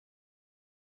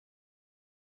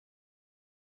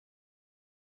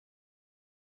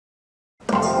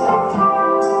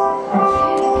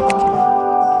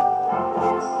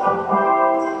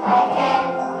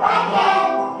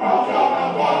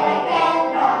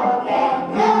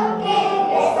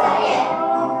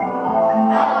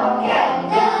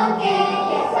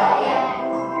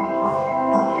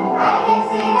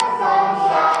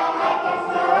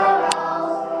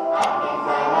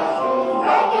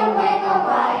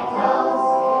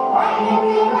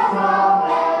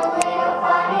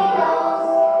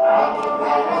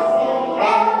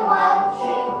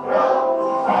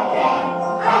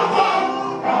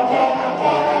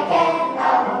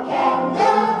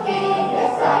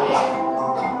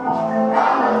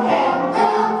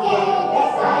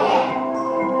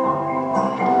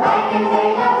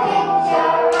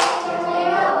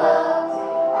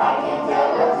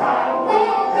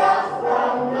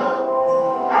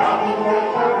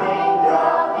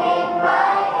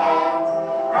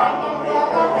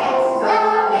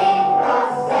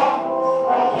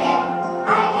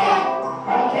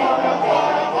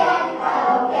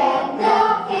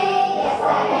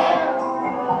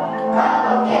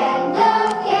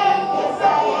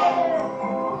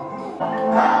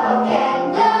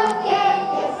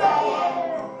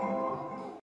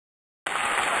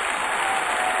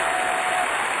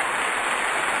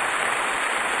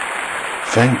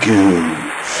Thank you,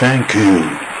 thank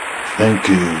you, thank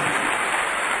you.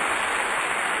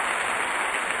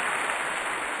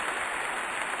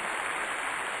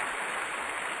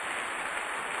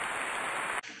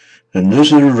 The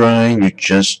nursery rhyme you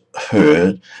just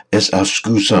heard is our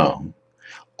school song.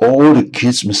 All the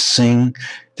kids must sing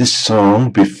this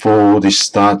song before they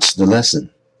start the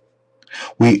lesson.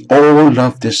 We all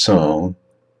love this song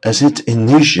as it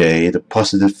initiates the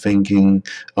positive thinking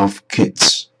of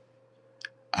kids.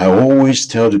 I always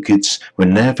tell the kids,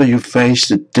 whenever you face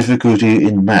the difficulty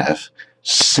in math,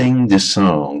 sing this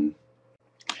song.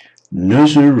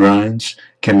 Nursery rhymes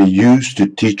can be used to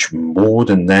teach more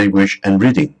than language and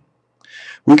reading.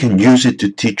 We can use it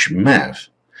to teach math,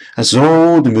 as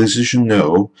all the musicians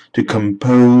know to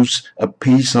compose a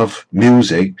piece of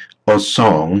music or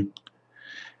song.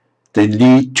 They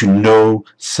need to know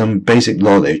some basic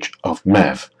knowledge of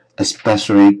math,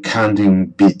 especially counting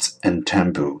beats and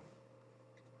tempo.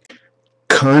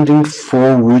 Counting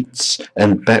forwards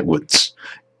and backwards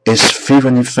is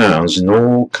frequently found in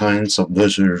all kinds of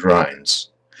nursery rhymes.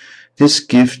 This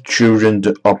gives children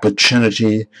the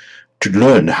opportunity to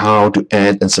learn how to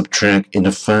add and subtract in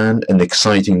a fun and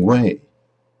exciting way.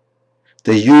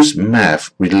 They use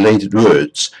math-related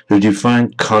words to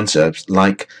define concepts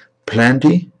like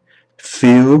plenty,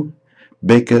 few,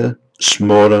 bigger,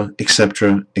 smaller,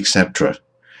 etc., etc.,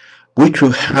 which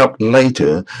will help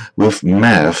later with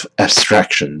math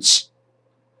abstractions.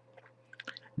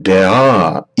 There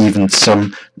are even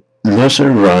some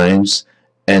nursery rhymes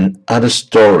and other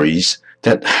stories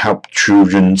that help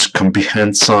children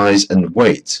comprehend size and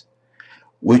weight,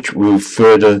 which will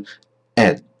further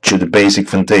add to the basic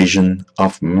foundation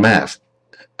of math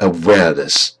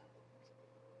awareness.